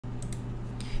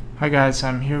Hi guys,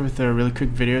 I'm here with a really quick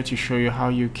video to show you how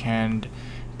you can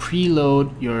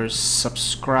preload your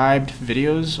subscribed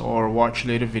videos or watch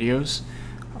later videos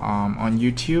on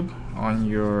YouTube on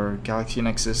your Galaxy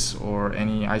Nexus or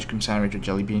any ice cream sandwich or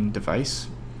jelly bean device.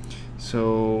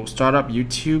 So start up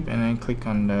YouTube and then click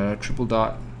on the triple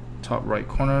dot top right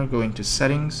corner, go into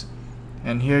settings,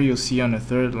 and here you'll see on the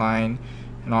third line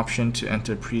an option to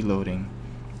enter preloading.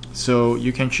 So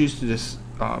you can choose to just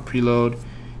preload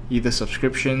either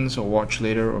subscriptions or watch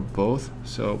later or both.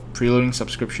 So preloading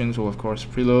subscriptions will of course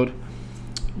preload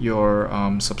your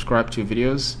subscribe to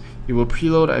videos. It will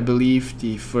preload, I believe,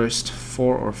 the first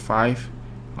 4 or 5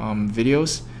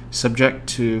 videos subject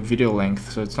to video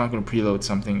length. So it's not going to preload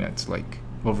something that's like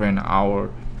over an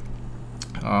hour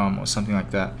or something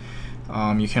like that.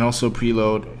 You can also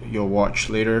preload your watch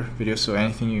later videos, so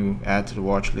anything you add to the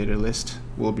watch later list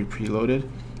will be preloaded.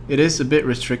 It is a bit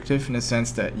restrictive in the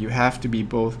sense that you have to be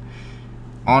both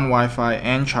on Wi-Fi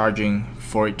and charging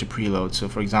for it to preload. So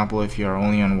for example, if you're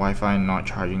only on Wi-Fi and not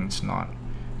charging, it's not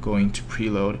going to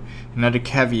preload. Another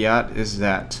caveat is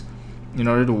that in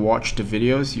order to watch the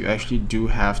videos, you actually do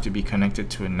have to be connected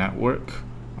to a network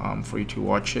for you to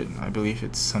watch it. I believe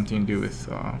it's something to do with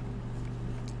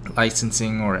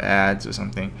licensing or ads or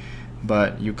something,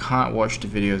 but you can't watch the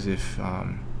videos if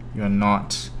you're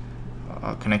not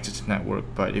connected to network.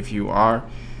 But if you are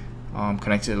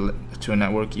connected to a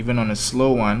network, even on a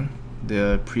slow one,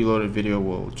 the preloaded video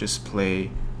will just play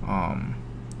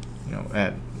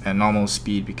at normal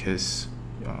speed, because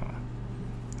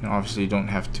obviously you don't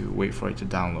have to wait for it to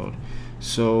download.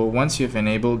 So once you've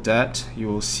enabled that, you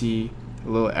will see a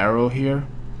little arrow here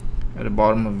at the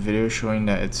bottom of the video showing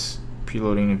that it's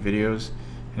preloading the videos.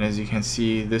 And as you can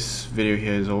see, this video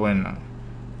here is over an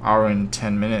hour and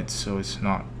 10 minutes, so it's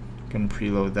not going to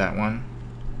preload that one,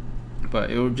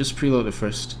 but it will just preload the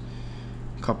first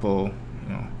couple,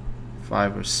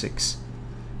 5 or 6,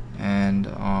 and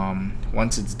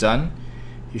once it's done,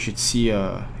 you should see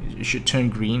it should turn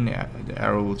green. The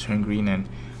arrow will turn green, and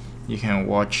you can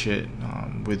watch it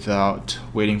without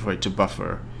waiting for it to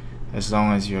buffer, as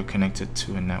long as you're connected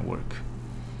to a network.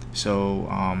 So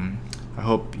I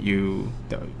hope you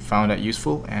found that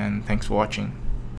useful, and thanks for watching.